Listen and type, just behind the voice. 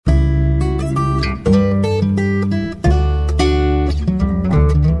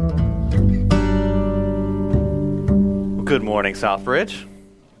morning, Southbridge.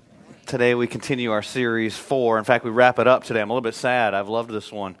 Today we continue our series 4. In fact, we wrap it up today. I'm a little bit sad. I've loved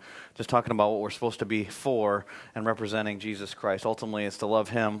this one. Just talking about what we're supposed to be for and representing Jesus Christ. Ultimately, it's to love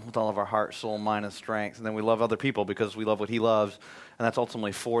Him with all of our heart, soul, mind, and strength. And then we love other people because we love what He loves. And that's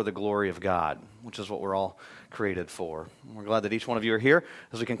ultimately for the glory of God, which is what we're all created for. And we're glad that each one of you are here.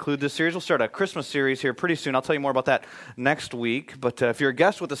 As we conclude this series, we'll start a Christmas series here pretty soon. I'll tell you more about that next week. But if you're a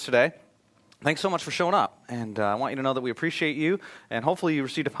guest with us today, thanks so much for showing up, and I want you to know that we appreciate you, and hopefully you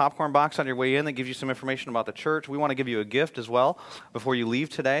received a popcorn box on your way in that gives you some information about the church. We want to give you a gift as well before you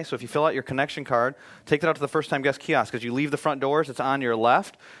leave today, so if you fill out your connection card, take that out to the first-time guest kiosk. As you leave the front doors, it's on your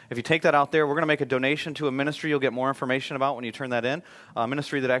left. If you take that out there, we're going to make a donation to a ministry you'll get more information about when you turn that in, a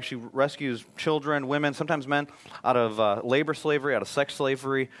ministry that actually rescues children, women, sometimes men, out of labor slavery, out of sex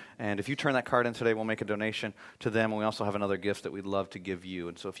slavery, and if you turn that card in today, we'll make a donation to them, and we also have another gift that we'd love to give you,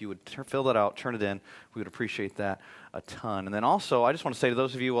 and so if you would fill that out, turn it in. We would appreciate that a ton. And then also, I just want to say to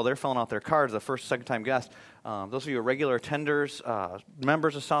those of you, while they're filling out their cards, the first, second-time guests, those of you who are regular attenders,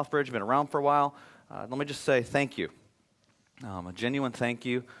 members of Southbridge, have been around for a while, let me just say thank you. A genuine thank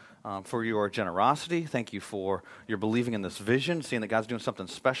you for your generosity. Thank you for your believing in this vision, seeing that God's doing something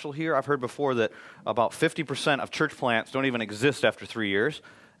special here. I've heard before that about 50% of church plants don't even exist after 3 years.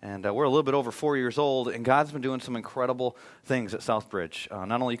 And we're a little bit over 4 years old, and God's been doing some incredible things at Southbridge.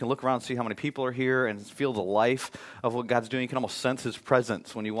 Not only you can look around and see how many people are here and feel the life of what God's doing, you can almost sense His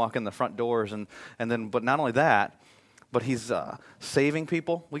presence when you walk in the front doors. But not only that, but He's saving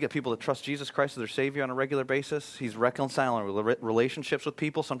people. We get people that trust Jesus Christ as their Savior on a regular basis. He's reconciling relationships with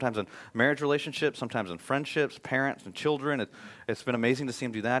people, sometimes in marriage relationships, sometimes in friendships, parents and children. It's been amazing to see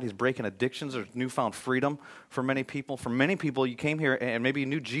Him do that. He's breaking addictions. There's newfound freedom for many people. For many people, you came here and maybe you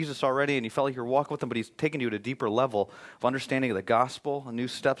knew Jesus already and you felt like you were walking with Him, but He's taken you to a deeper level of understanding of the gospel, new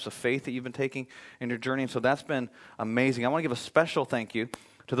steps of faith that you've been taking in your journey. And so that's been amazing. I want to give a special thank you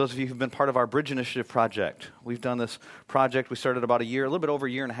to those of you who've been part of our Bridge Initiative project. We've done this project. We started about a little bit over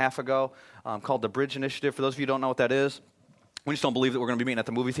a year and a half ago, called the Bridge Initiative. For those of you who don't know what that is, we just don't believe that we're going to be meeting at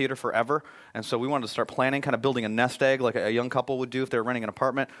the movie theater forever. And so we wanted to start planning, kind of building a nest egg like a young couple would do if they're renting an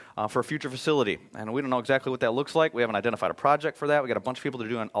apartment for a future facility. And we don't know exactly what that looks like. We haven't identified a project for that. We got a bunch of people that are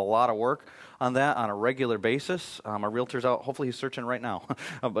doing a lot of work on that on a regular basis. Our realtor's out. Hopefully he's searching right now.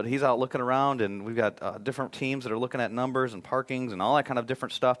 But he's out looking around, and we've got different teams that are looking at numbers and parkings and all that kind of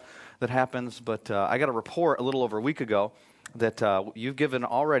different stuff that happens. But I got a report a little over a week ago that you've given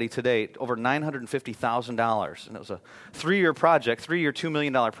already to date over $950,000. And it was a 3-year project, $2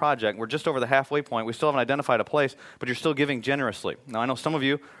 million project. We're just over the halfway point. We still haven't identified a place, but you're still giving generously. Now, I know some of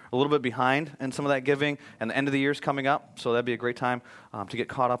you are a little bit behind in some of that giving, and the end of the year is coming up, so that'd be a great time to get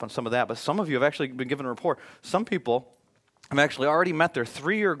caught up on some of that. But some of you have actually been given a report. Some people have actually already met their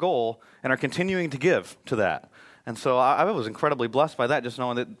 3-year goal and are continuing to give to that. And so I was incredibly blessed by that, just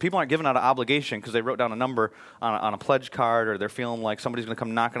knowing that people aren't giving out of obligation because they wrote down a number on a pledge card, or they're feeling like somebody's going to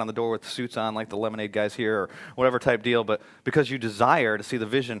come knocking on the door with suits on like the lemonade guys here, or whatever type deal, but because you desire to see the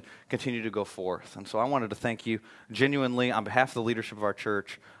vision continue to go forth. And so I wanted to thank you genuinely on behalf of the leadership of our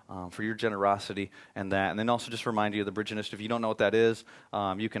church for your generosity and that. And then also just remind you of the Bridge Initiative. If you don't know what that is,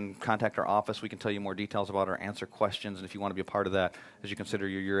 you can contact our office. We can tell you more details about it or answer questions. And if you want to be a part of that as you consider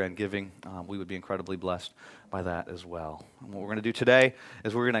your year-end giving, we would be incredibly blessed by that as well. And what we're going to do today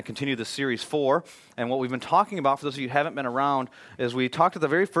is we're going to continue the Series 4. And what we've been talking about, for those of you who haven't been around, is we talked at the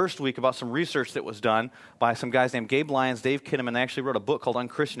very first week about some research that was done by some guys named Gabe Lyons, Dave Kinnaman. They actually wrote a book called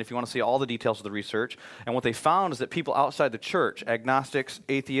Unchristian if you want to see all the details of the research. And what they found is that people outside the church, agnostics,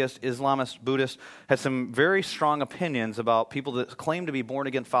 atheists, Islamists, Buddhists, had some very strong opinions about people that claim to be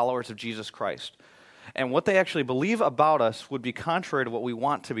born-again followers of Jesus Christ. And what they actually believe about us would be contrary to what we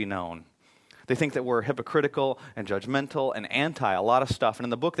want to be known. They think that we're hypocritical and judgmental and anti a lot of stuff. And in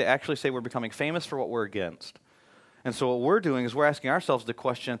the book, they actually say we're becoming famous for what we're against. And so what we're doing is we're asking ourselves the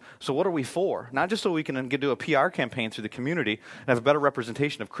question, so what are we for? Not just so we can do a PR campaign through the community and have a better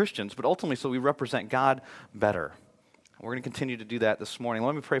representation of Christians, but ultimately so we represent God better. We're going to continue to do that this morning.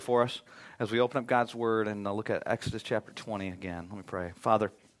 Let me pray for us as we open up God's Word and look at Exodus chapter 20 again. Let me pray.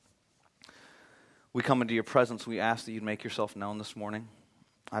 Father, we come into your presence. We ask that you'd make yourself known this morning.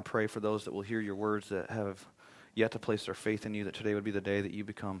 I pray for those that will hear your words that have yet to place their faith in you, that today would be the day that you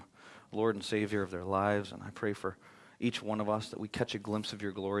become Lord and Savior of their lives. And I pray for each one of us that we catch a glimpse of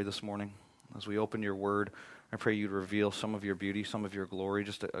your glory this morning. As we open your word, I pray you'd reveal some of your beauty, some of your glory,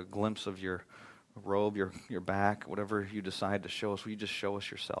 just a glimpse of your robe, your back, whatever you decide to show us. Will you just show us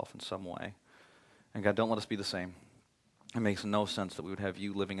yourself in some way? And God, don't let us be the same. It makes no sense that we would have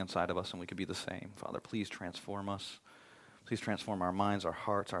you living inside of us and we could be the same. Father, please transform us. Please transform our minds, our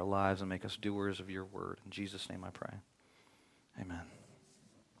hearts, our lives, and make us doers of your word. In Jesus' name I pray. Amen.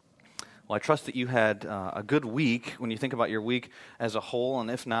 Well, I trust that you had a good week when you think about your week as a whole,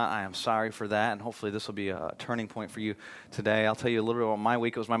 and if not, I am sorry for that, and hopefully this will be a turning point for you today. I'll tell you a little bit about my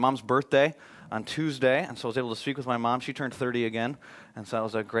week. It was my mom's birthday on Tuesday, and so I was able to speak with my mom. She turned 30 again, and so that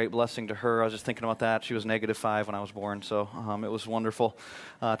was a great blessing to her. I was just thinking about that. She was -5 when I was born, so it was wonderful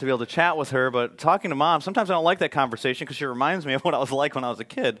to be able to chat with her. But talking to Mom, sometimes I don't like that conversation because she reminds me of what I was like when I was a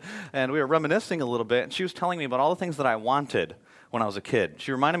kid, and we were reminiscing a little bit, and she was telling me about all the things that I wanted when I was a kid.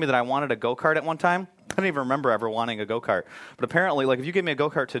 She reminded me that I wanted a go-kart at one time. I don't even remember ever wanting a go-kart. But apparently, like, if you gave me a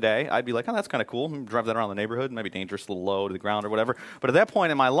go-kart today, I'd be like, oh, that's kind of cool. Drive that around the neighborhood. It might be dangerous, a little low to the ground or whatever. But at that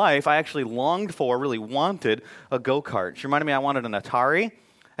point in my life, I actually longed for, really wanted a go-kart. She reminded me I wanted an Atari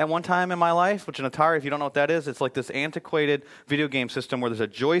at one time in my life, which an Atari, if you don't know what that is, it's like this antiquated video game system where there's a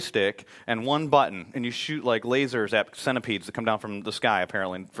joystick and one button, and you shoot like lasers at centipedes that come down from the sky,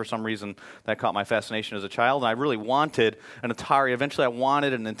 apparently. And for some reason, that caught my fascination as a child, and I really wanted an Atari. Eventually, I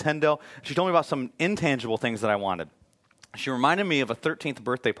wanted a Nintendo. She told me about some intangible things that I wanted. She reminded me of a 13th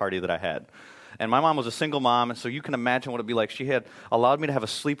birthday party that I had. And my mom was a single mom, and so you can imagine what it would be like. She had allowed me to have a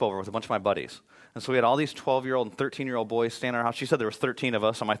sleepover with a bunch of my buddies. And so we had all these 12-year-old and 13-year-old boys staying in our house. She said there was 13 of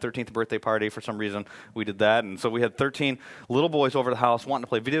us on my 13th birthday party. For some reason, we did that. And so we had 13 little boys over the house wanting to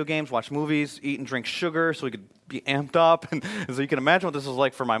play video games, watch movies, eat and drink sugar so we could be amped up. And so you can imagine what this was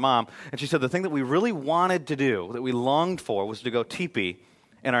like for my mom. And she said the thing that we really wanted to do, that we longed for, was to go teepee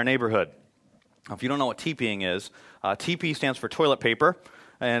in our neighborhood. Now, if you don't know what teepeeing is, TP stands for toilet paper.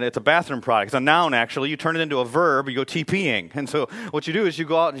 And it's a bathroom product. It's a noun, actually. You turn it into a verb, you go TPing. And so what you do is you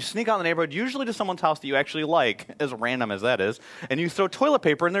go out and you sneak out in the neighborhood, usually to someone's house that you actually like, as random as that is, and you throw toilet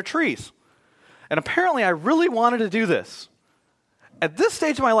paper in their trees. And apparently I really wanted to do this. At this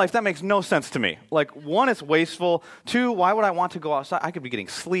stage of my life, that makes no sense to me. Like, one, it's wasteful. Two, why would I want to go outside? I could be getting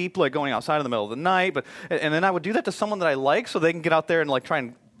sleep, like going outside in the middle of the night. And then I would do that to someone that I like so they can get out there and like try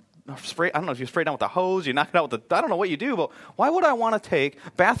and spray. I don't know if you spray it down with a hose, you knock it out with I don't know what you do, but why would I want to take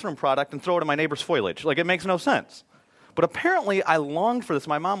bathroom product and throw it in my neighbor's foliage? Like, it makes no sense. But apparently, I longed for this.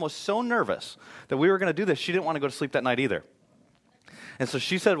 My mom was so nervous that we were going to do this, she didn't want to go to sleep that night either. And so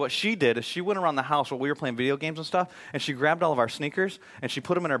she said what she did is she went around the house while we were playing video games and stuff, and she grabbed all of our sneakers, and she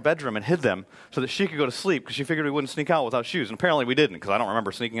put them in her bedroom and hid them so that she could go to sleep because she figured we wouldn't sneak out without shoes. And apparently we didn't, because I don't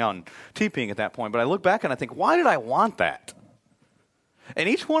remember sneaking out and TPing at that point. But I look back and I think, why did I want that? And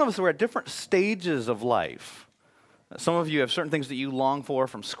each one of us were at different stages of life. Some of you have certain things that you long for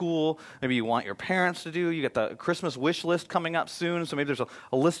from school. Maybe you want your parents to do. You got the Christmas wish list coming up soon, so maybe there's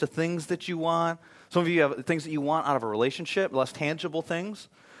a list of things that you want. Some of you have things that you want out of a relationship, less tangible things.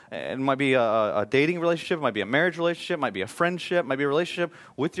 It might be a dating relationship, it might be a marriage relationship, it might be a friendship, it might be a relationship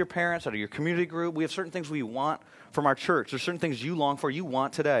with your parents, out of your community group. We have certain things we want from our church. There's certain things you long for, you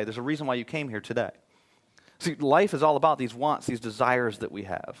want today. There's a reason why you came here today. See, life is all about these wants, these desires that we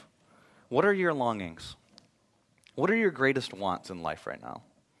have. What are your longings? What are your greatest wants in life right now?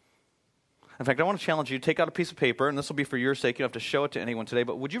 In fact, I want to challenge you to take out a piece of paper, and this will be for your sake. You don't have to show it to anyone today,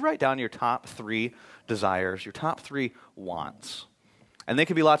 but would you write down your top 3 desires, your top 3 wants? And they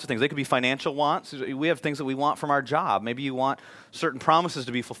could be lots of things. They could be financial wants. We have things that we want from our job. Maybe you want certain promises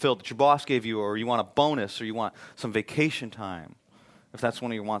to be fulfilled that your boss gave you, or you want a bonus, or you want some vacation time. If that's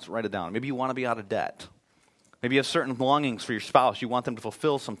one of your wants, write it down. Maybe you want to be out of debt. Maybe you have certain longings for your spouse. You want them to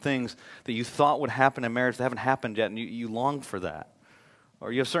fulfill some things that you thought would happen in marriage that haven't happened yet, and you long for that.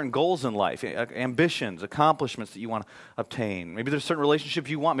 Or you have certain goals in life, ambitions, accomplishments that you want to obtain. Maybe there's certain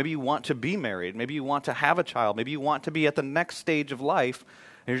relationships you want. Maybe you want to be married. Maybe you want to have a child. Maybe you want to be at the next stage of life,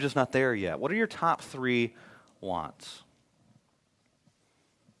 and you're just not there yet. What are your top 3 wants?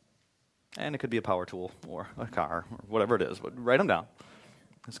 And it could be a power tool or a car or whatever it is, but write them down.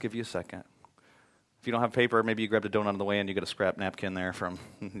 Let's give you a second. If you don't have paper, maybe you grabbed a donut on the way and you get a scrap napkin there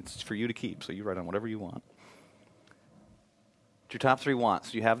it's for you to keep, so you write on whatever you want. Your top 3 wants,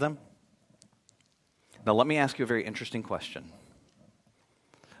 do you have them? Now let me ask you a very interesting question.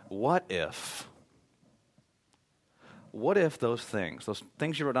 What if those things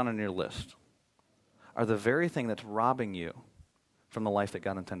you wrote down on your list, are the very thing that's robbing you from the life that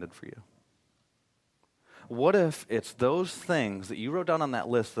God intended for you? What if it's those things that you wrote down on that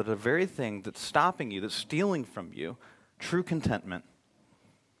list that are the very thing that's stopping you, that's stealing from you, true contentment?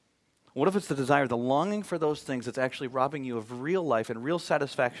 What if it's the desire, the longing for those things that's actually robbing you of real life and real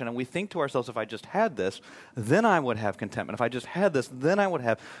satisfaction, and we think to ourselves, if I just had this, then I would have contentment. If I just had this, then I would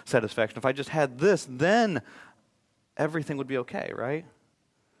have satisfaction. If I just had this, then everything would be okay, right?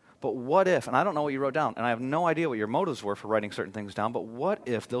 But what if, and I don't know what you wrote down, and I have no idea what your motives were for writing certain things down, but what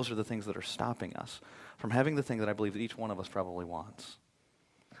if those are the things that are stopping us from having the thing that I believe that each one of us probably wants?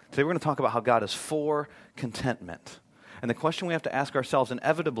 Today we're going to talk about how God is for contentment. And the question we have to ask ourselves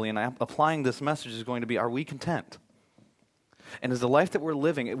inevitably, and applying this message, is going to be, are we content? And is the life that we're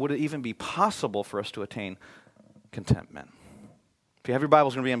living, would it even be possible for us to attain contentment? If you have your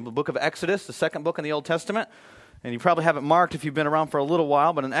Bibles, it's going to be in the book of Exodus, the second book in the Old Testament. And you probably have it marked if you've been around for a little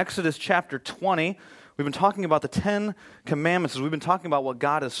while. But in Exodus chapter 20, we've been talking about the 10 Commandments. We've been talking about what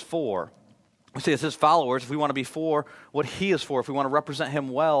God is for. We say as his followers, if we want to be for what he is for, if we want to represent him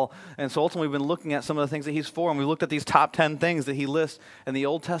well. And so ultimately we've been looking at some of the things that he's for, and we looked at these top 10 things that he lists in the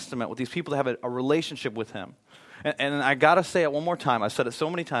Old Testament with these people that have a relationship with him. And I got to say it one more time. I've said it so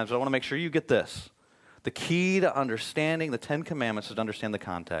many times, but I want to make sure you get this. The key to understanding the 10 Commandments is to understand the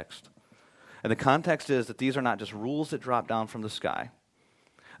context. And the context is that these are not just rules that drop down from the sky.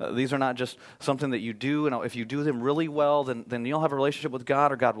 These are not just something that you do, and if you do them really well, then you'll have a relationship with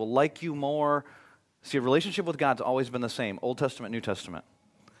God, or God will like you more. See, a relationship with God's always been the same, Old Testament, New Testament.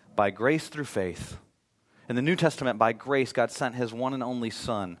 By grace through faith. In the New Testament, by grace, God sent his one and only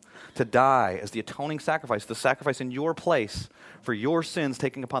Son to die as the atoning sacrifice, the sacrifice in your place for your sins,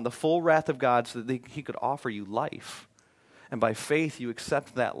 taking upon the full wrath of God so that he could offer you life. And by faith, you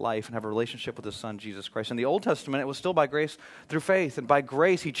accept that life and have a relationship with his Son, Jesus Christ. In the Old Testament, it was still by grace through faith. And by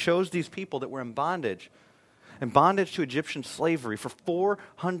grace, he chose these people that were in bondage to Egyptian slavery for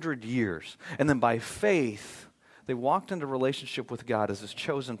 400 years. And then by faith, they walked into relationship with God as his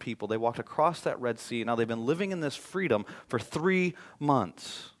chosen people. They walked across that Red Sea. Now they've been living in this freedom for 3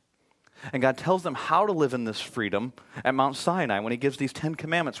 months. And God tells them how to live in this freedom at Mount Sinai when he gives these 10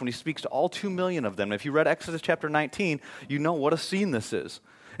 Commandments, when he speaks to all 2 million of them. If you read Exodus chapter 19, you know what a scene this is.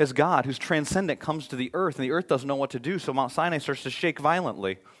 As God, who's transcendent, comes to the earth, and the earth doesn't know what to do, so Mount Sinai starts to shake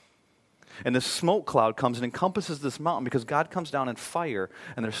violently. And this smoke cloud comes and encompasses this mountain because God comes down in fire,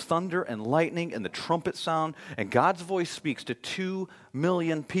 and there's thunder and lightning and the trumpet sound, and God's voice speaks to 2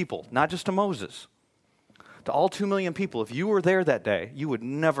 million people, not just to Moses. To all 2 million people, if you were there that day, you would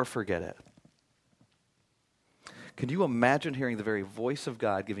never forget it. Can you imagine hearing the very voice of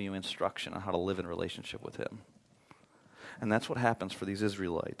God giving you instruction on how to live in relationship with him? And that's what happens for these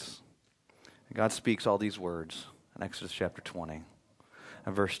Israelites. And God speaks all these words in Exodus chapter 20.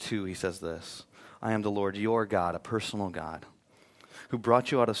 In verse 2, he says this, I am the Lord your God, a personal God, who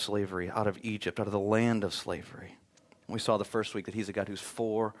brought you out of slavery, out of Egypt, out of the land of slavery. We saw the first week that he's a God who's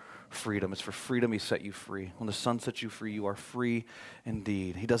for freedom. It's for freedom he set you free. When the Son sets you free, you are free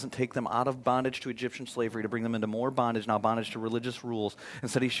indeed. He doesn't take them out of bondage to Egyptian slavery to bring them into more bondage, now bondage to religious rules.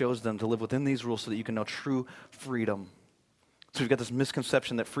 Instead, he shows them to live within these rules so that you can know true freedom. So we've got this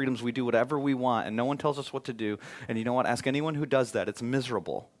misconception that freedom's we do whatever we want and no one tells us what to do. And you know what? Ask anyone who does that. It's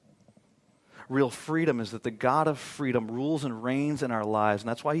miserable. Real freedom is that the God of freedom rules and reigns in our lives. And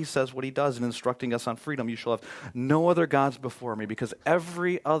that's why he says what he does in instructing us on freedom. You shall have no other gods before me, because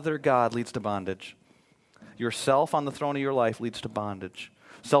every other God leads to bondage. Yourself on the throne of your life leads to bondage.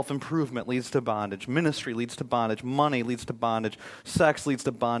 Self-improvement leads to bondage. Ministry leads to bondage. Money leads to bondage. Sex leads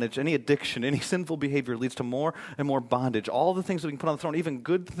to bondage. Any addiction, any sinful behavior leads to more and more bondage. All the things that we can put on the throne, even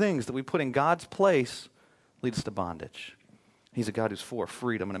good things that we put in God's place, leads to bondage. He's a God who's for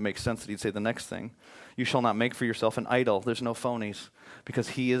freedom, and it makes sense that he'd say the next thing. You shall not make for yourself an idol. There's no phonies, because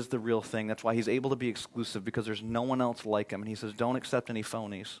he is the real thing. That's why he's able to be exclusive, because there's no one else like him. And he says, don't accept any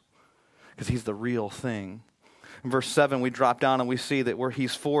phonies, because he's the real thing. In verse 7, we drop down and we see that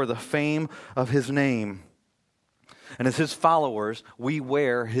he's for the fame of his name. And as his followers, we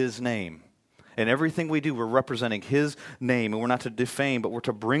wear his name. And everything we do, we're representing his name. And we're not to defame, but we're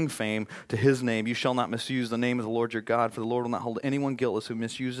to bring fame to his name. You shall not misuse the name of the Lord your God, for the Lord will not hold anyone guiltless who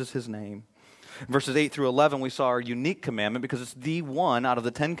misuses his name. In verses 8 through 11, we saw our unique commandment, because it's the one out of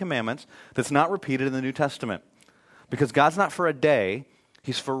the 10 commandments that's not repeated in the New Testament. Because God's not for a day,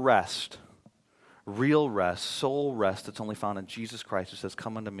 he's for rest. Real rest, soul rest that's only found in Jesus Christ, who says,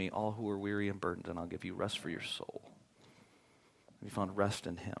 come unto me, all who are weary and burdened, and I'll give you rest for your soul. We found rest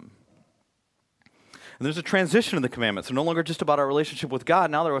in him. And there's a transition in the commandments. They're no longer just about our relationship with God.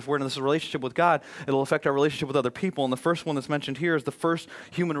 Now that if we're in this relationship with God, it'll affect our relationship with other people. And the first one that's mentioned here is the first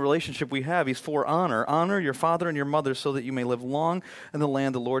human relationship we have. He's for honor. Honor your father and your mother so that you may live long in the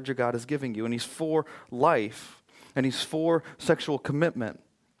land the Lord your God is giving you. And he's for life. And he's for sexual commitment.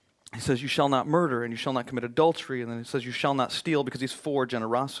 He says, you shall not murder, and you shall not commit adultery. And then he says, you shall not steal, because he's for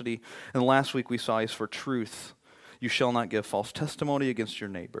generosity. And last week we saw he's for truth. You shall not give false testimony against your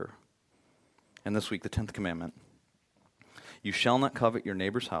neighbor. And this week, the 10th commandment. You shall not covet your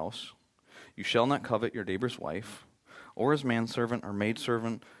neighbor's house. You shall not covet your neighbor's wife, or his manservant or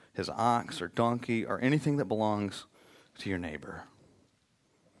maidservant, his ox or donkey, or anything that belongs to your neighbor.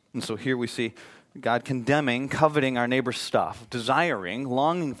 And so here we see God condemning, coveting our neighbor's stuff, desiring,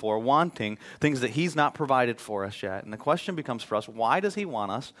 longing for, wanting things that he's not provided for us yet. And the question becomes for us, why does he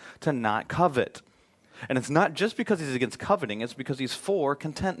want us to not covet? And it's not just because he's against coveting, it's because he's for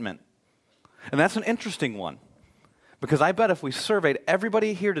contentment. And that's an interesting one. Because I bet if we surveyed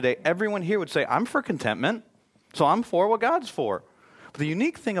everybody here today, everyone here would say, I'm for contentment, so I'm for what God's for. But the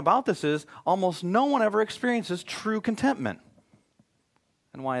unique thing about this is almost no one ever experiences true contentment.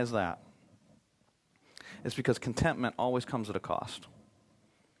 And why is that? It's because contentment always comes at a cost.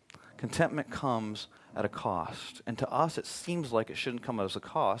 Contentment comes at a cost. And to us, it seems like it shouldn't come as a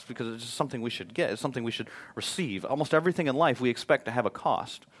cost because it's just something we should get. It's something we should receive. Almost everything in life we expect to have a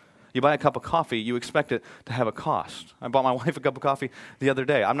cost. You buy a cup of coffee, you expect it to have a cost. I bought my wife a cup of coffee the other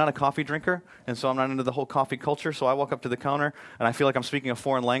day. I'm not a coffee drinker, and so I'm not into the whole coffee culture, so I walk up to the counter, and I feel like I'm speaking a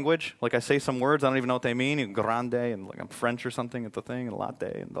foreign language. Like I say some words, I don't even know what they mean, grande, and like I'm French or something at the thing, and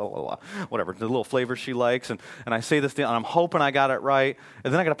latte, and blah, blah, blah, whatever, the little flavors she likes, and I say this thing, and I'm hoping I got it right,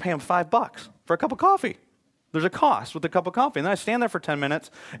 and then I got to pay him $5 for a cup of coffee. There's a cost with a cup of coffee. And then I stand there for 10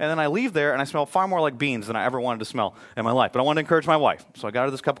 minutes, and then I leave there, and I smell far more like beans than I ever wanted to smell in my life. But I wanted to encourage my wife, so I got her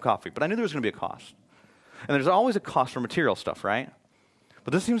this cup of coffee. But I knew there was going to be a cost. And there's always a cost for material stuff, right?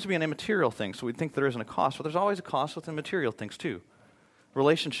 But this seems to be an immaterial thing, so we'd think there isn't a cost. But there's always a cost with immaterial things, too.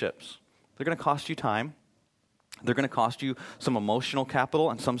 Relationships. They're going to cost you time. They're going to cost you some emotional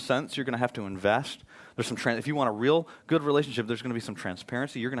capital. In some sense, you're going to have to invest. There's some if you want a real good relationship, there's going to be some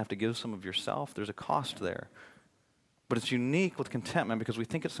transparency. You're going to have to give some of yourself. There's a cost there. But it's unique with contentment because we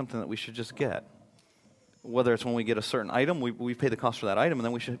think it's something that we should just get. Whether it's when we get a certain item, we pay the cost for that item, and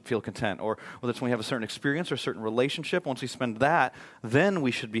then we should feel content. Or whether it's when we have a certain experience or a certain relationship, once we spend that, then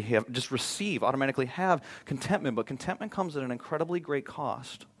we should just automatically have contentment. But contentment comes at an incredibly great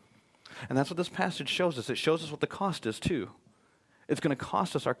cost. And that's what this passage shows us. It shows us what the cost is, too. It's going to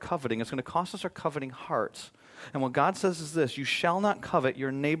cost us our coveting. It's going to cost us our coveting hearts. And what God says is this: you shall not covet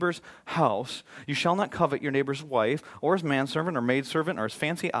your neighbor's house. You shall not covet your neighbor's wife, or his manservant, or maidservant, or his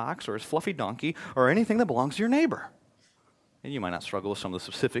fancy ox, or his fluffy donkey, or anything that belongs to your neighbor. And you might not struggle with some of the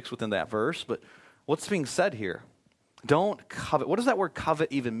specifics within that verse, but what's being said here? Don't covet. What does that word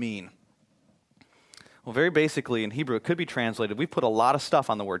covet even mean? Well, very basically in Hebrew, it could be translated. We put a lot of stuff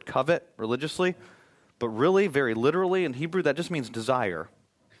on the word covet religiously, but really, very literally in Hebrew, that just means desire.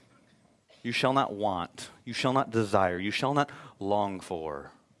 You shall not want. You shall not desire. You shall not long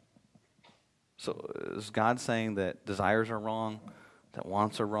for. So is God saying that desires are wrong, that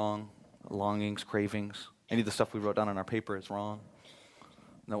wants are wrong, longings, cravings, any of the stuff we wrote down on our paper is wrong?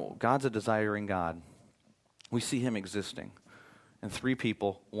 No, God's a desiring God. We see him existing in three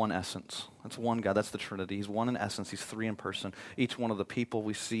people, one essence. That's one God. That's the Trinity. He's one in essence. He's three in person. Each one of the people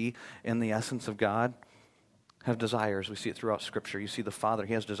we see in the essence of God have desires. We see it throughout Scripture. You see the Father,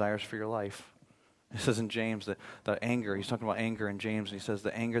 he has desires for your life. It says in James that the anger, he's talking about anger in James, and he says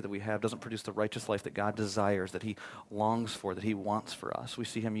the anger that we have doesn't produce the righteous life that God desires, that he longs for, that he wants for us. We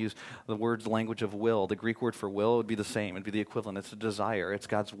see him use the language of will. The Greek word for will would be the same. It would be the equivalent. It's a desire. It's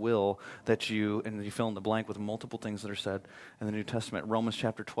God's will that and you fill in the blank with multiple things that are said in the New Testament. Romans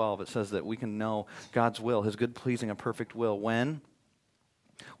chapter 12, it says that we can know God's will, his good, pleasing, and perfect will when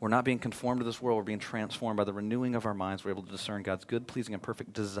we're not being conformed to this world. We're being transformed by the renewing of our minds. We're able to discern God's good, pleasing, and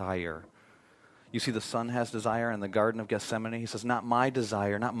perfect desire. You see the Son has desire in the Garden of Gethsemane. He says, not my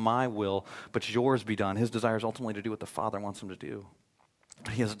desire, not my will, but yours be done. His desire is ultimately to do what the Father wants him to do.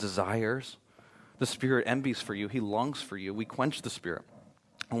 He has desires. The Spirit envies for you. He longs for you. We quench the Spirit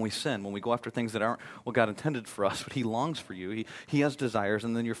when we sin, when we go after things that aren't what God intended for us, but he longs for you. He has desires,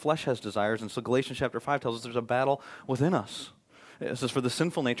 and then your flesh has desires. And so Galatians chapter 5 tells us there's a battle within us. It says, for the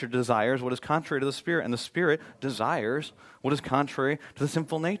sinful nature desires what is contrary to the Spirit, and the Spirit desires what is contrary to the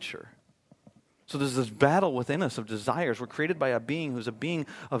sinful nature. So there's this battle within us of desires. We're created by a being who's a being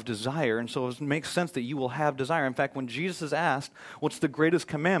of desire, and so it makes sense that you will have desire. In fact, when Jesus is asked, what's the greatest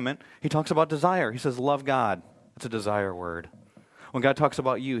commandment, he talks about desire. He says, love God. It's a desire word. When God talks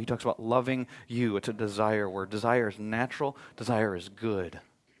about you, he talks about loving you. It's a desire word. Desire is natural. Desire is good.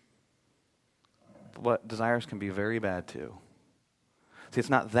 But desires can be very bad too. See, it's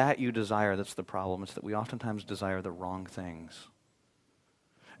not that you desire that's the problem. It's that we oftentimes desire the wrong things.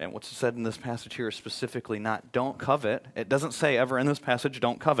 And what's said in this passage here is specifically not don't covet. It doesn't say ever in this passage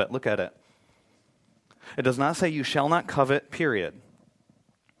don't covet. Look at it. It does not say you shall not covet, period.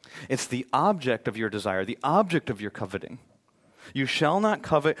 It's the object of your desire, the object of your coveting. You shall not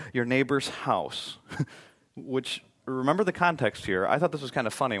covet your neighbor's house, which, remember the context here. I thought this was kind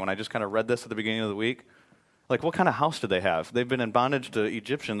of funny when I just kind of read this at the beginning of the week. Like, what kind of house did they have? They've been in bondage to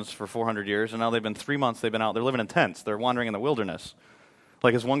Egyptians for 400 years, and now they've been 3 months, they've been out, they're living in tents, they're wandering in the wilderness.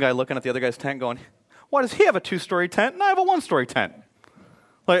 Like, is one guy looking at the other guy's tent going, why does he have a 2-story tent and I have a 1-story tent?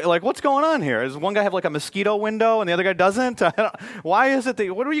 Like what's going on here? Does one guy have like a mosquito window and the other guy doesn't? Why is it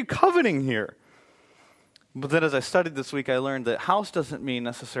that, what are you coveting here? But then as I studied this week, I learned that house doesn't mean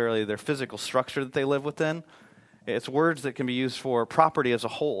necessarily their physical structure that they live within. It's words that can be used for property as a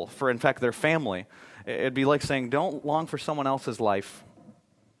whole, for, in fact, their family. It'd be like saying, don't long for someone else's life.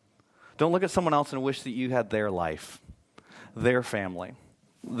 Don't look at someone else and wish that you had their life, their family,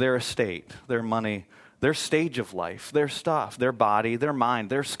 their estate, their money, their stage of life, their stuff, their body, their mind,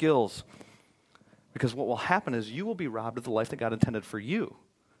 their skills. Because what will happen is you will be robbed of the life that God intended for you.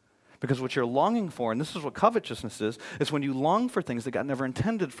 Because what you're longing for, and this is what covetousness is when you long for things that God never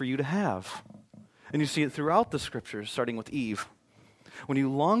intended for you to have. And you see it throughout the scriptures, starting with Eve. When you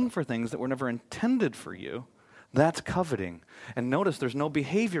long for things that were never intended for you, that's coveting. And notice there's no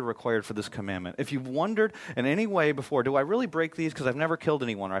behavior required for this commandment. If you've wondered in any way before, do I really break these because I've never killed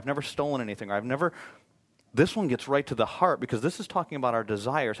anyone, or I've never stolen anything, or I've never... This one gets right to the heart, because this is talking about our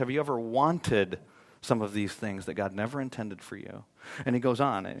desires. Have you ever wanted some of these things that God never intended for you? And he goes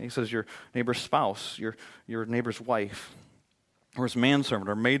on, and he says your neighbor's spouse, your neighbor's wife, or his manservant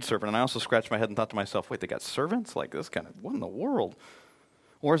or maidservant. And I also scratched my head and thought to myself, wait, they got servants? Like this kind of, what in the world?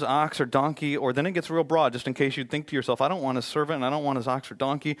 Or his ox or donkey, or then it gets real broad, just in case you'd think to yourself, I don't want his servant, and I don't want his ox or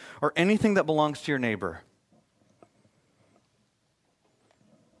donkey, or anything that belongs to your neighbor.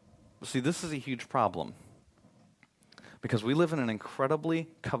 See, this is a huge problem, because we live in an incredibly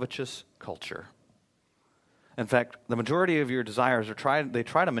covetous culture. In fact, the majority of your desires they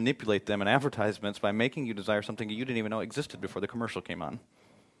try to manipulate them in advertisements by making you desire something you didn't even know existed before the commercial came on.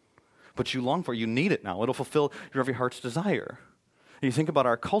 But you long for it, you need it now. It'll fulfill your every heart's desire. And you think about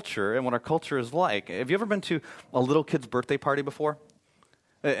our culture and what our culture is like. Have you ever been to a little kid's birthday party before?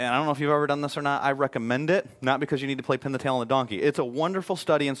 And I don't know if you've ever done this or not. I recommend it, not because you need to play pin the tail on the donkey. It's a wonderful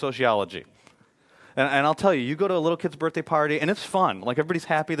study in sociology. And I'll tell you, you go to a little kid's birthday party, and it's fun. Like, everybody's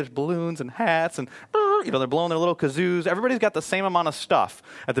happy. There's balloons and hats, and they're blowing their little kazoos. Everybody's got the same amount of stuff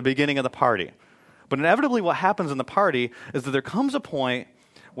at the beginning of the party. But inevitably what happens in the party is that there comes a point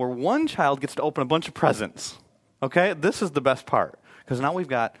where one child gets to open a bunch of presents. Okay? This is the best part, because now we've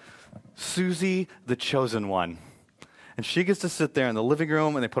got Susie, the chosen one. And she gets to sit there in the living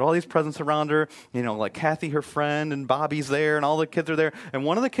room, and they put all these presents around her, like Kathy, her friend, and Bobby's there, and all the kids are there. And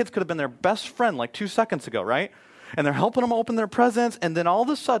one of the kids could have been their best friend like 2 seconds ago, right? And they're helping them open their presents, and then all of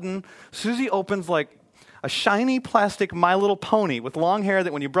a sudden, Susie opens like a shiny plastic My Little Pony with long hair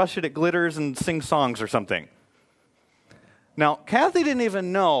that when you brush it, it glitters and sings songs or something. Now, Kathy didn't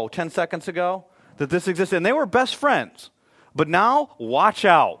even know 10 seconds ago that this existed, and they were best friends. But now, watch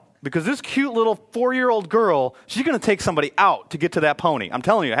out. Because this cute little 4-year-old girl, she's going to take somebody out to get to that pony. I'm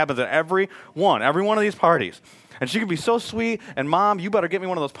telling you, it happens at every one of these parties. And she can be so sweet, and Mom, you better get me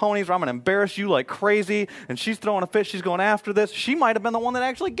one of those ponies or I'm going to embarrass you like crazy. And she's throwing a fit, she's going after this. She might have been the one that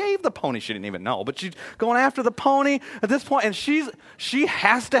actually gave the pony. She didn't even know, but she's going after the pony at this point, and she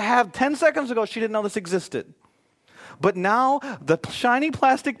has to have, 10 seconds ago, she didn't know this existed. But now, the shiny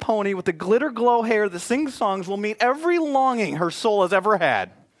plastic pony with the glitter glow hair that sings songs will meet every longing her soul has ever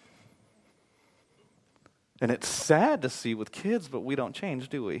had. And it's sad to see with kids, but we don't change,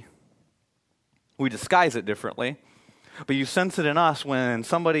 do we? We disguise it differently. But you sense it in us when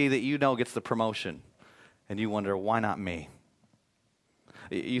somebody that you know gets the promotion, and you wonder, why not me?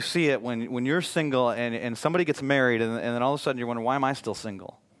 You see it when you're single and somebody gets married, and then all of a sudden you're wondering, why am I still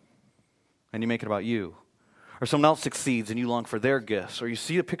single? And you make it about you. Or someone else succeeds and you long for their gifts. Or you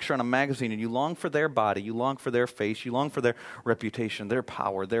see a picture on a magazine and you long for their body, you long for their face, you long for their reputation, their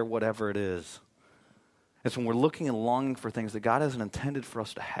power, their whatever it is. It's when we're looking and longing for things that God hasn't intended for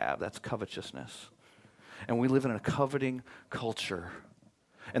us to have. That's covetousness. And we live in a coveting culture.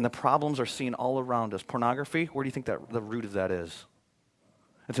 And the problems are seen all around us. Pornography, where do you think that the root of that is?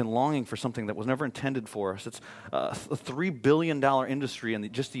 It's in longing for something that was never intended for us. It's a $3 billion industry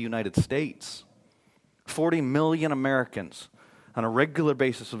in just the United States. 40 million Americans on a regular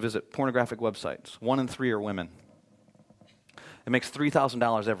basis will visit pornographic websites. 1 in 3 are women. It makes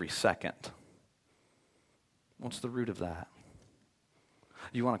 $3,000 every second. What's the root of that?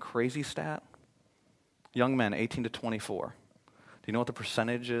 You want a crazy stat? Young men, 18 to 24. Do you know what the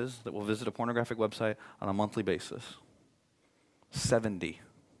percentage is that will visit a pornographic website on a monthly basis? 70.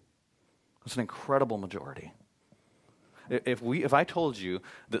 That's an incredible majority. If I told you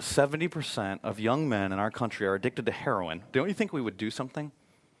that 70% of young men in our country are addicted to heroin, don't you think we would do something?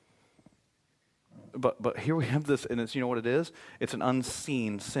 But here we have this, and it's, you know what it is? It's an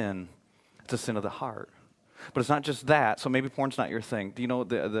unseen sin. It's a sin of the heart. But it's not just that, so maybe porn's not your thing. Do you know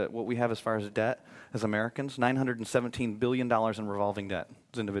what we have as far as debt as Americans? $917 billion in revolving debt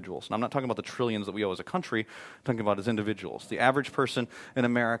as individuals. And I'm not talking about the trillions that we owe as a country, I'm talking about as individuals. The average person in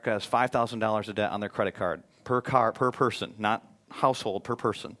America has $5,000 of debt on their credit card, per person, not household, per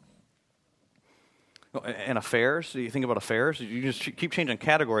person. And affairs, you think about affairs, you just keep changing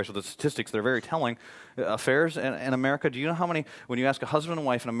categories with the statistics. They're very telling. Affairs in America, do you know how many, when you ask a husband and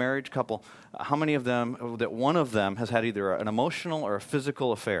wife in a marriage couple, how many of them, that one of them has had either an emotional or a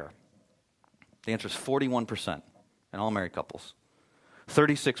physical affair? The answer is 41% in all married couples.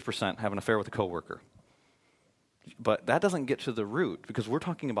 36% have an affair with a coworker. But that doesn't get to the root, because we're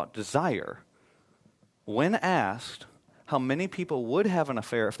talking about desire. When asked how many people would have an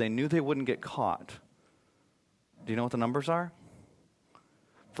affair if they knew they wouldn't get caught, do you know what the numbers are?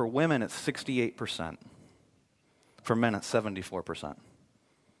 For women, it's 68%. For men, it's 74%.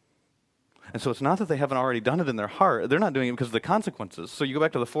 And so it's not that they haven't already done it in their heart. They're not doing it because of the consequences. So you go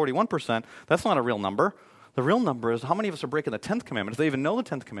back to the 41%, that's not a real number. The real number is how many of us are breaking the 10th commandment. If they even know the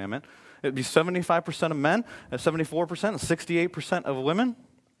 10th commandment, it would be 75% of men, 74%, and 68% of women.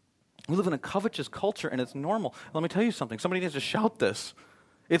 We live in a covetous culture, and it's normal. Let me tell you something. Somebody needs to shout this.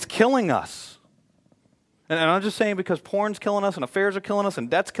 It's killing us. And I'm not just saying because porn's killing us and affairs are killing us and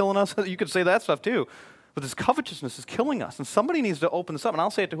debt's killing us. You could say that stuff too. But this covetousness is killing us. And somebody needs to open this up. And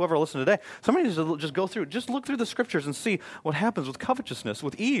I'll say it to whoever will listen today. Somebody needs to just go through, just look through the scriptures and see what happens with covetousness,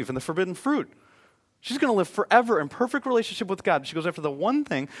 with Eve and the forbidden fruit. She's going to live forever in perfect relationship with God. She goes after the one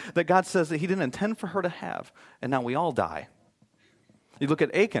thing that God says that he didn't intend for her to have. And now we all die. You look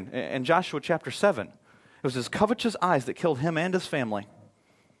at Achan in Joshua chapter 7. It was his covetous eyes that killed him and his family.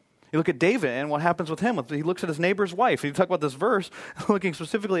 You look at David and what happens with him. He looks at his neighbor's wife. You talk about this verse, looking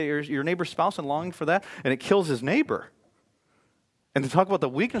specifically at your neighbor's spouse and longing for that, and it kills his neighbor. And to talk about the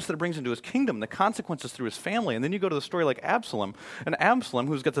weakness that it brings into his kingdom, the consequences through his family. And then you go to the story like Absalom. And Absalom,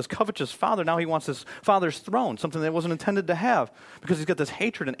 who's got this covetous father, now he wants his father's throne, something that wasn't intended to have, because he's got this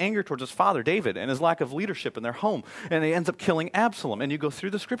hatred and anger towards his father, David, and his lack of leadership in their home. And he ends up killing Absalom. And you go through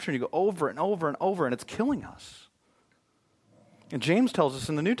the scripture and you go over and over and over, and it's killing us. And James tells us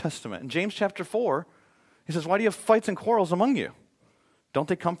in the New Testament, in James chapter 4, he says, why do you have fights and quarrels among you? Don't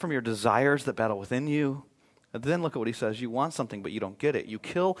they come from your desires that battle within you? And then look at what he says. You want something, but you don't get it. You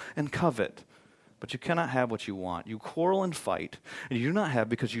kill and covet, but you cannot have what you want. You quarrel and fight, and you do not have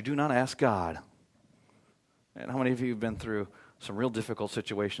because you do not ask God. And how many of you have been through some real difficult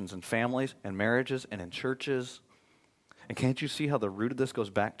situations in families and marriages and in churches? And can't you see how the root of this goes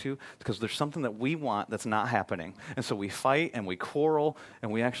back to? Because there's something that we want that's not happening. And so we fight and we quarrel,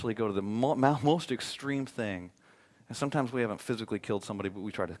 and we actually go to the most extreme thing. And sometimes we haven't physically killed somebody, but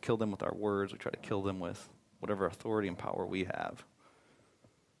we try to kill them with our words. We try to kill them with whatever authority and power we have.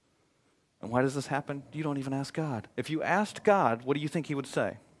 And why does this happen? You don't even ask God. If you asked God, what do you think he would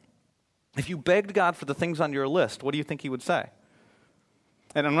say? If you begged God for the things on your list, what do you think he would say?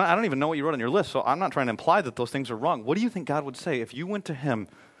 And I don't even know what you wrote on your list, so I'm not trying to imply that those things are wrong. What do you think God would say if you went to him?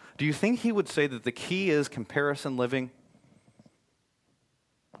 Do you think he would say that the key is comparison living?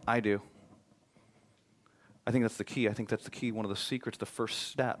 I do. I think that's the key. I think that's the key. One of the secrets, the first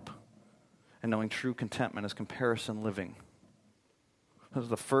step in knowing true contentment is comparison living. That's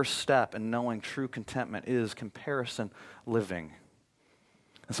the first step in knowing true contentment is comparison living.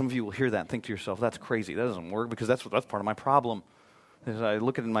 And some of you will hear that and think to yourself, that's crazy. That doesn't work, because that's part of my problem. As I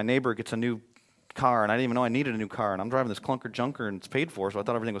look at my neighbor gets a new car, and I didn't even know I needed a new car, and I'm driving this clunker junker, and it's paid for, so I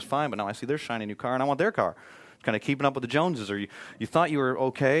thought everything was fine, but now I see their shiny new car, and I want their car. It's kind of keeping up with the Joneses. Or you thought you were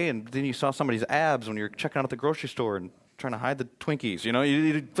okay, and then you saw somebody's abs when you were checking out at the grocery store and trying to hide the Twinkies. You know,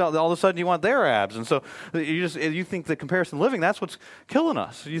 you felt all of a sudden you want their abs, and so you think that comparison living, that's what's killing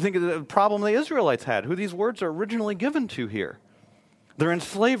us. You think of the problem the Israelites had, who these words are originally given to here. They're in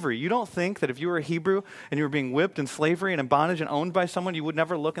slavery. You don't think that if you were a Hebrew and you were being whipped in slavery and in bondage and owned by someone, you would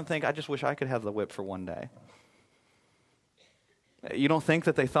never look and think, I just wish I could have the whip for one day. You don't think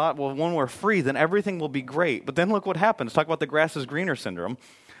that they thought, well, when we're free, then everything will be great. But then look what happens. Talk about the grass is greener syndrome.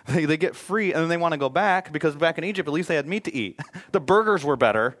 They get free, and then they want to go back, because back in Egypt, at least they had meat to eat. The burgers were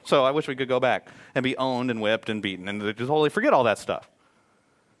better, so I wish we could go back and be owned and whipped and beaten, and they just totally forget all that stuff.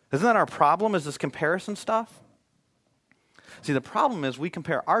 Isn't that our problem, is this comparison stuff? See, the problem is we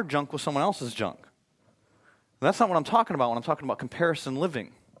compare our junk with someone else's junk. And that's not what I'm talking about when I'm talking about comparison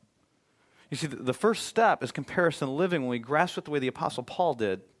living. You see, the first step is comparison living when we grasp it the way the Apostle Paul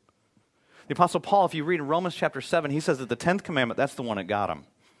did. The Apostle Paul, if you read in Romans chapter 7, he says that the 10th commandment, that's the one that got him.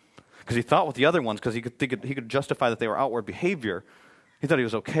 Because he thought with the other ones, because he could justify that they were outward behavior, he thought he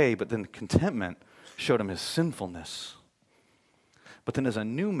was okay, but then contentment showed him his sinfulness. but then as a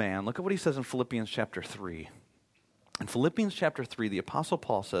new man, look at what he says in Philippians chapter 3. In Philippians chapter 3, the Apostle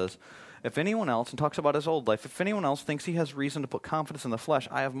Paul says, if anyone else, and talks about his old life, if anyone else thinks he has reason to put confidence in the flesh,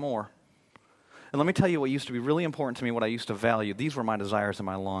 I have more. And let me tell you what used to be really important to me, what I used to value. These were my desires and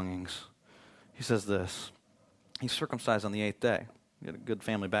my longings. He says this, he's circumcised on the 8th day. He had a good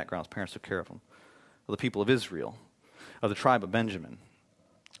family background, his parents took care of him. Of the people of Israel, of the tribe of Benjamin,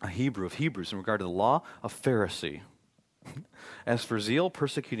 a Hebrew of Hebrews, in regard to the law, a Pharisee. As for zeal,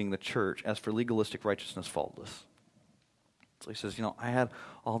 persecuting the church. As for legalistic righteousness, faultless. So he says, I had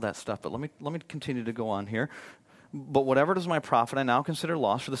all that stuff, but let me continue to go on here. But whatever does my profit, I now consider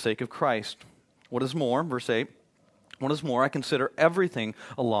loss for the sake of Christ. What is more, verse 8, what is more, I consider everything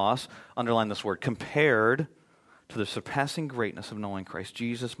a loss, underline this word, compared to the surpassing greatness of knowing Christ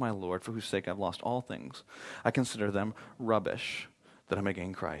Jesus my Lord, for whose sake I've lost all things. I consider them rubbish, that I may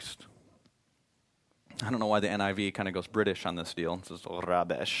gain Christ. I don't know why the NIV kind of goes British on this deal. It says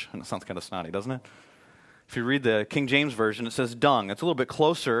rubbish, and it sounds kind of snotty, doesn't it? If you read the King James Version, it says dung. It's a little bit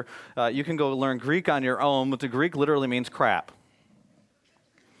closer. You can go learn Greek on your own, but the Greek literally means crap.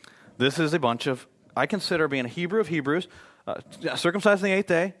 This is a bunch of, I consider being a Hebrew of Hebrews, circumcised on the 8th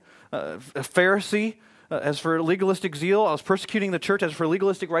day, a Pharisee. As for legalistic zeal, I was persecuting the church. As for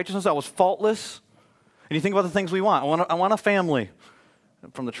legalistic righteousness, I was faultless. And you think about the things we want. I want a family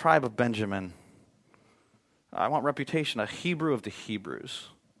from the tribe of Benjamin. I want reputation, a Hebrew of the Hebrews.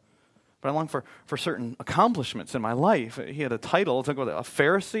 But I long for certain accomplishments in my life. He had a title, a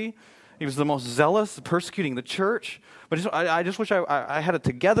Pharisee. He was the most zealous, persecuting the church. But I just wish I had it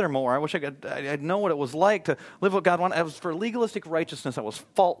together more. I wish I'd know what it was like to live what God wanted. As for legalistic righteousness, I was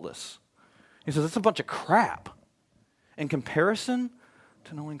faultless. He says, it's a bunch of crap in comparison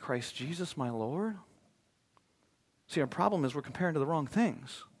to knowing Christ Jesus, my Lord. See, our problem is we're comparing to the wrong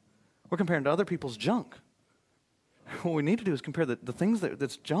things. We're comparing to other people's junk. What we need to do is compare the things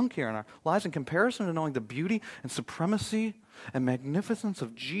that's junk here in our lives in comparison to knowing the beauty and supremacy and magnificence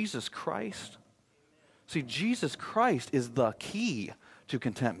of Jesus Christ. See, Jesus Christ is the key to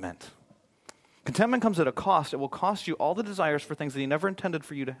contentment. Contentment comes at a cost. It will cost you all the desires for things that He never intended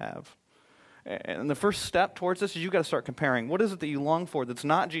for you to have. And the first step towards this is you've got to start comparing. What is it that you long for that's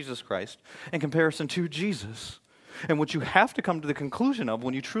not Jesus Christ in comparison to Jesus? And what you have to come to the conclusion of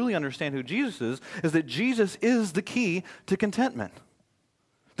when you truly understand who Jesus is that Jesus is the key to contentment.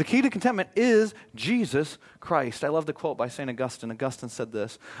 The key to contentment is Jesus Christ. I love the quote by St. Augustine. Augustine said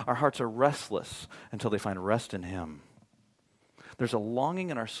this, our hearts are restless until they find rest in Him. There's a longing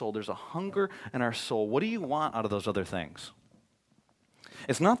in our soul. There's a hunger in our soul. What do you want out of those other things?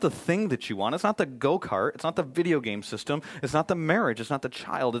 It's not the thing that you want. It's not the go-kart. It's not the video game system. It's not the marriage. It's not the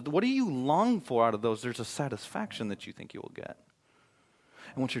child. What do you long for out of those? There's a satisfaction that you think you will get.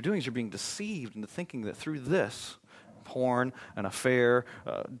 And what you're doing is you're being deceived into thinking that through this, porn, an affair,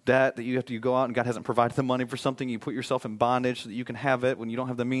 debt, that you go out and God hasn't provided the money for something, you put yourself in bondage so that you can have it when you don't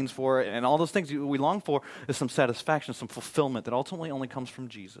have the means for it. And all those things we long for is some satisfaction, some fulfillment that ultimately only comes from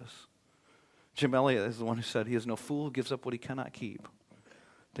Jesus. Jim Elliot is the one who said, he is no fool who gives up what he cannot keep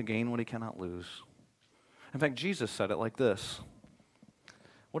to gain what he cannot lose. In fact, Jesus said it like this.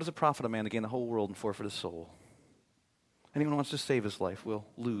 What does it profit a man to gain the whole world and forfeit his soul? Anyone who wants to save his life will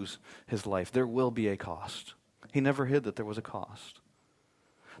lose his life. There will be a cost. He never hid that there was a cost.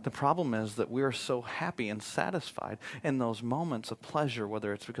 The problem is that we are so happy and satisfied in those moments of pleasure,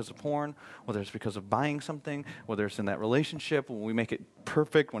 whether it's because of porn, whether it's because of buying something, whether it's in that relationship, when we make it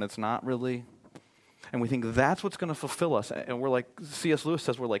perfect when it's not really. And we think that's what's going to fulfill us. And we're like, C.S. Lewis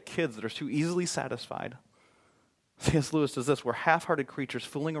says, we're like kids that are too easily satisfied. C.S. Lewis says this, we're half-hearted creatures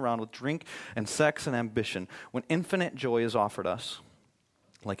fooling around with drink and sex and ambition when infinite joy is offered us,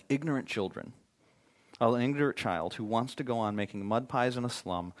 like ignorant children. An ignorant child who wants to go on making mud pies in a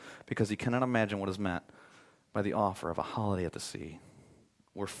slum because he cannot imagine what is meant by the offer of a holiday at the sea.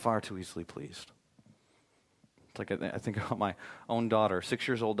 We're far too easily pleased. It's like I think about my own daughter,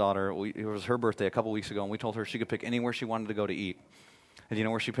 6-year-old daughter. It was her birthday a couple weeks ago, and we told her she could pick anywhere she wanted to go to eat. And you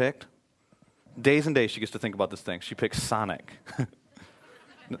know where she picked? Days and days she gets to think about this thing. She picked Sonic.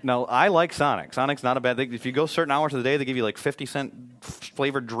 Now, I like Sonic. Sonic's not a bad thing. If you go certain hours of the day, they give you like 50-cent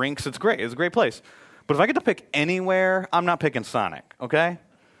flavored drinks. It's great. It's a great place. But if I get to pick anywhere, I'm not picking Sonic, okay?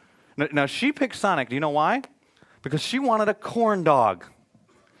 Now, she picked Sonic. Do you know why? Because she wanted a corn dog.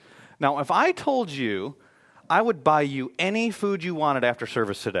 Now, if I told you I would buy you any food you wanted after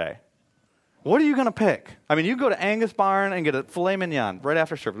service today, what are you going to pick? I mean, you go to Angus Barn and get a filet mignon right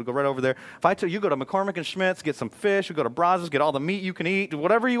after service. We'll go right over there. If I tell you go to McCormick and Schmidt's, get some fish, you go to Brazos, get all the meat you can eat,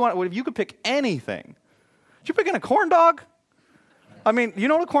 whatever you want. If you could pick anything, you picking a corn dog? I mean, you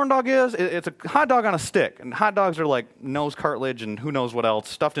know what a corn dog is? It's a hot dog on a stick. And hot dogs are like nose cartilage and who knows what else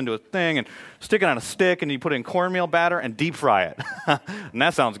stuffed into a thing and stick it on a stick, and you put it in cornmeal batter and deep fry it. And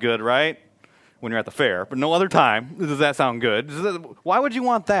that sounds good, right? When you're at the fair. But no other time does that sound good. Why would you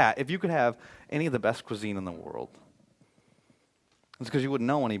want that if you could have any of the best cuisine in the world? It's because you wouldn't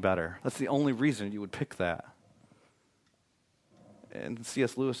know any better. That's the only reason you would pick that. And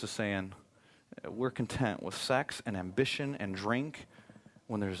C.S. Lewis is saying, we're content with sex and ambition and drink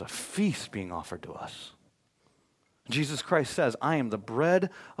when there's a feast being offered to us. Jesus Christ says, I am the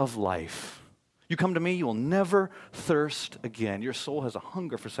bread of life. You come to me, you will never thirst again. Your soul has a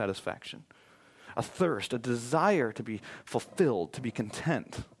hunger for satisfaction, a thirst, a desire to be fulfilled, to be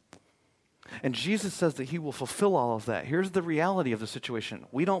content. And Jesus says that he will fulfill all of that. Here's the reality of the situation.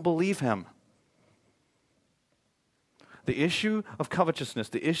 We don't believe him. The issue of covetousness,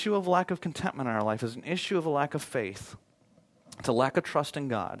 the issue of lack of contentment in our life is an issue of a lack of faith. It's a lack of trust in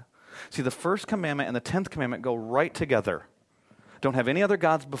God. See, the first commandment and the 10th commandment go right together. Don't have any other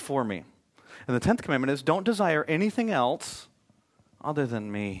gods before me. And the 10th commandment is don't desire anything else other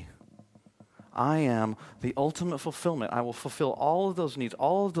than me. I am the ultimate fulfillment. I will fulfill all of those needs,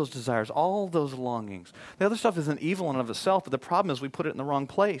 all of those desires, all of those longings. The other stuff isn't evil in and of itself, but the problem is we put it in the wrong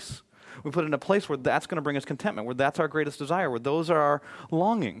place. We put it in a place where that's going to bring us contentment, where that's our greatest desire, where those are our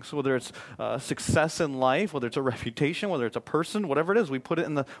longings, whether it's success in life, whether it's a reputation, whether it's a person, whatever it is. We put it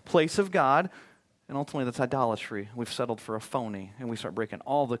in the place of God, and ultimately that's idolatry. We've settled for a phony, and we start breaking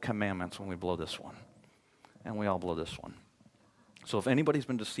all the commandments when we blow this one. And we all blow this one. So if anybody's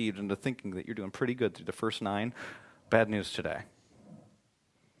been deceived into thinking that you're doing pretty good through the first 9, bad news today.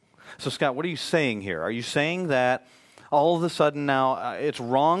 So Scott, what are you saying here? Are you saying that all of a sudden now it's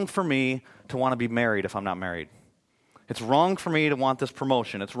wrong for me to want to be married if I'm not married? It's wrong for me to want this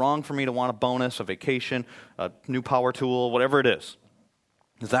promotion. It's wrong for me to want a bonus, a vacation, a new power tool, whatever it is.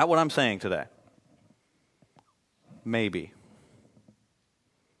 Is that what I'm saying today? Maybe.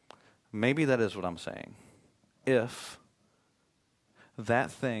 Maybe that is what I'm saying. If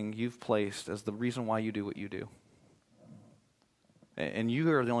that thing you've placed as the reason why you do what you do. And you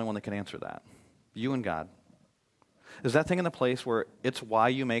are the only one that can answer that. You and God. Is that thing in the place where it's why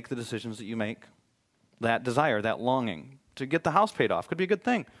you make the decisions that you make? That desire, that longing to get the house paid off could be a good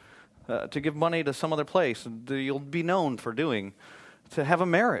thing. To give money to some other place that you'll be known for doing. To have a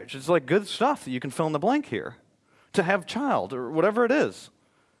marriage. It's like good stuff that you can fill in the blank here. To have a child or whatever it is.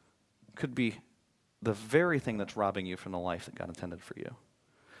 Could be the very thing that's robbing you from the life that God intended for you.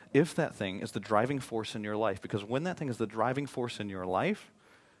 If that thing is the driving force in your life, because when that thing is the driving force in your life,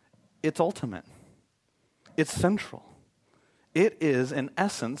 it's ultimate. It's central. It is, in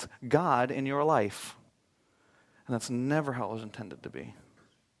essence, God in your life. And that's never how it was intended to be.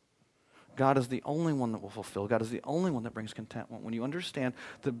 God is the only one that will fulfill. God is the only one that brings contentment. When you understand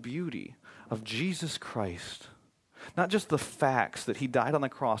the beauty of Jesus Christ, not just the facts that he died on the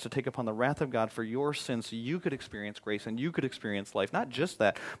cross to take upon the wrath of God for your sins so you could experience grace and you could experience life. Not just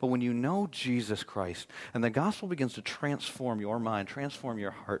that, but when you know Jesus Christ and the gospel begins to transform your mind, transform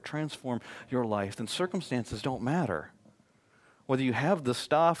your heart, transform your life, then circumstances don't matter. Whether you have the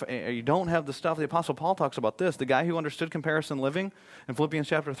stuff or you don't have the stuff, the Apostle Paul talks about this. The guy who understood comparison living in Philippians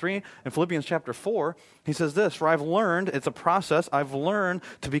chapter 3 and Philippians chapter 4, he says this, for I've learned, it's a process, I've learned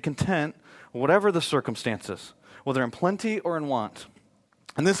to be content whatever the circumstances, whether in plenty or in want.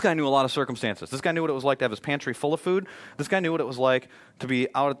 And this guy knew a lot of circumstances. This guy knew what it was like to have his pantry full of food. This guy knew what it was like to be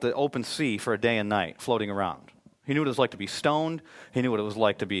out at the open sea for a day and night, floating around. He knew what it was like to be stoned. He knew what it was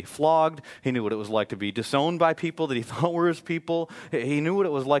like to be flogged. He knew what it was like to be disowned by people that he thought were his people. He knew what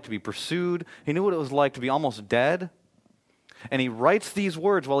it was like to be pursued. He knew what it was like to be almost dead. And he writes these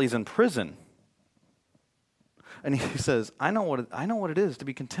words while he's in prison. And he says, I know what it is to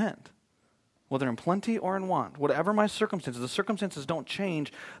be content, whether in plenty or in want. Whatever my circumstances, the circumstances don't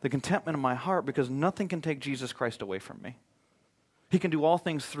change the contentment in my heart because nothing can take Jesus Christ away from me. He can do all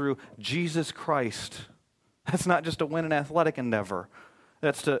things through Jesus Christ. That's not just to win an athletic endeavor.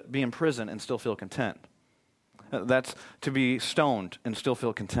 That's to be in prison and still feel content. That's to be stoned and still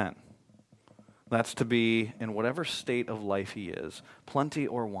feel content. That's to be in whatever state of life he is, plenty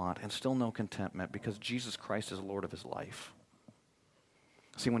or want, and still know contentment because Jesus Christ is Lord of his life.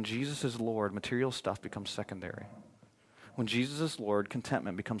 See, when Jesus is Lord, material stuff becomes secondary. When Jesus is Lord,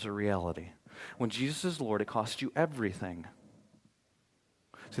 contentment becomes a reality. When Jesus is Lord, it costs you everything.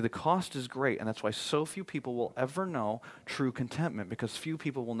 See, the cost is great, and that's why so few people will ever know true contentment, because few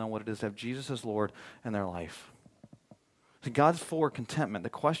people will know what it is to have Jesus as Lord in their life. See, God's for contentment. The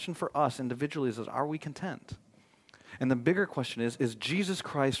question for us individually is are we content? And the bigger question is Jesus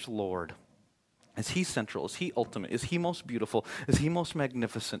Christ Lord? Is he central? Is he ultimate? Is he most beautiful? Is he most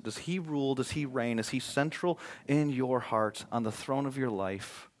magnificent? Does he rule? Does he reign? Is he central in your heart on the throne of your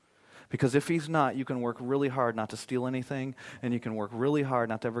life? Because if he's not, you can work really hard not to steal anything, and you can work really hard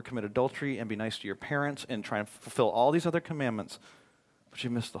not to ever commit adultery and be nice to your parents and try and fulfill all these other commandments, but you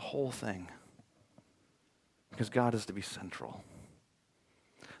miss the whole thing. Because God is to be central.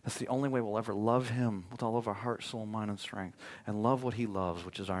 That's the only way we'll ever love him with all of our heart, soul, mind, and strength, and love what he loves,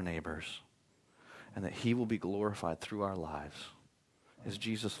 which is our neighbors, and that he will be glorified through our lives. Is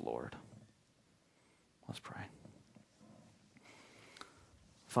Jesus Lord? Let's pray.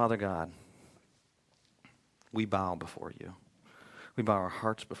 Father God, we bow before you. We bow our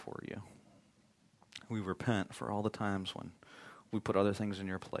hearts before you. We repent for all the times when we put other things in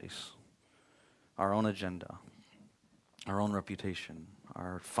your place. Our own agenda, our own reputation,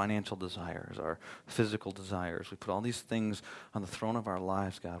 our financial desires, our physical desires. We put all these things on the throne of our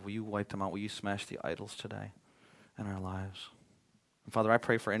lives, God. Will you wipe them out? Will you smash the idols today in our lives? And Father, I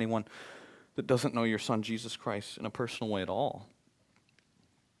pray for anyone that doesn't know your Son, Jesus Christ, in a personal way at all,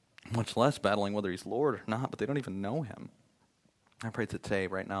 much less battling whether he's Lord or not, but they don't even know him. I pray that today,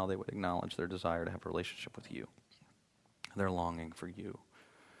 right now, they would acknowledge their desire to have a relationship with you, their longing for you.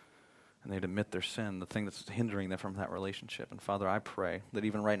 And they'd admit their sin, the thing that's hindering them from that relationship. And Father, I pray that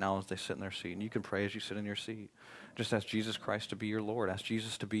even right now as they sit in their seat, and you can pray as you sit in your seat, just ask Jesus Christ to be your Lord. Ask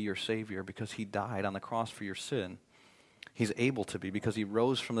Jesus to be your Savior because he died on the cross for your sin. He's able to be because he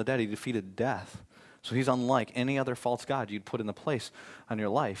rose from the dead. He defeated death. So he's unlike any other false god you'd put in the place on your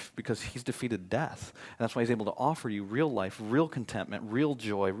life because he's defeated death. And that's why he's able to offer you real life, real contentment, real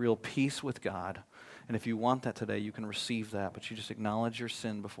joy, real peace with God. And if you want that today, you can receive that, but you just acknowledge your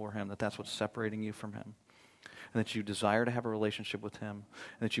sin before him, that that's what's separating you from him, and that you desire to have a relationship with him,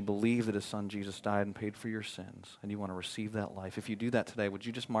 and that you believe that his Son Jesus died and paid for your sins, and you want to receive that life. If you do that today, would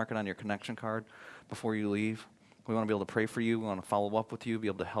you just mark it on your connection card before you leave? We want to be able to pray for you. We want to follow up with you, be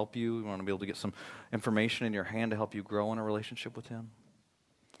able to help you. We want to be able to get some information in your hand to help you grow in a relationship with him.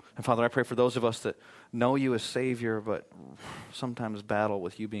 And Father, I pray for those of us that know you as Savior, but sometimes battle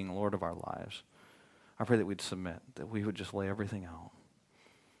with you being Lord of our lives. I pray that we'd submit, that we would just lay everything out,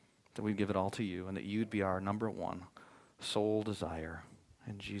 that we'd give it all to you, and that you'd be our number one sole desire.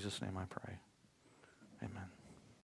 In Jesus' name I pray.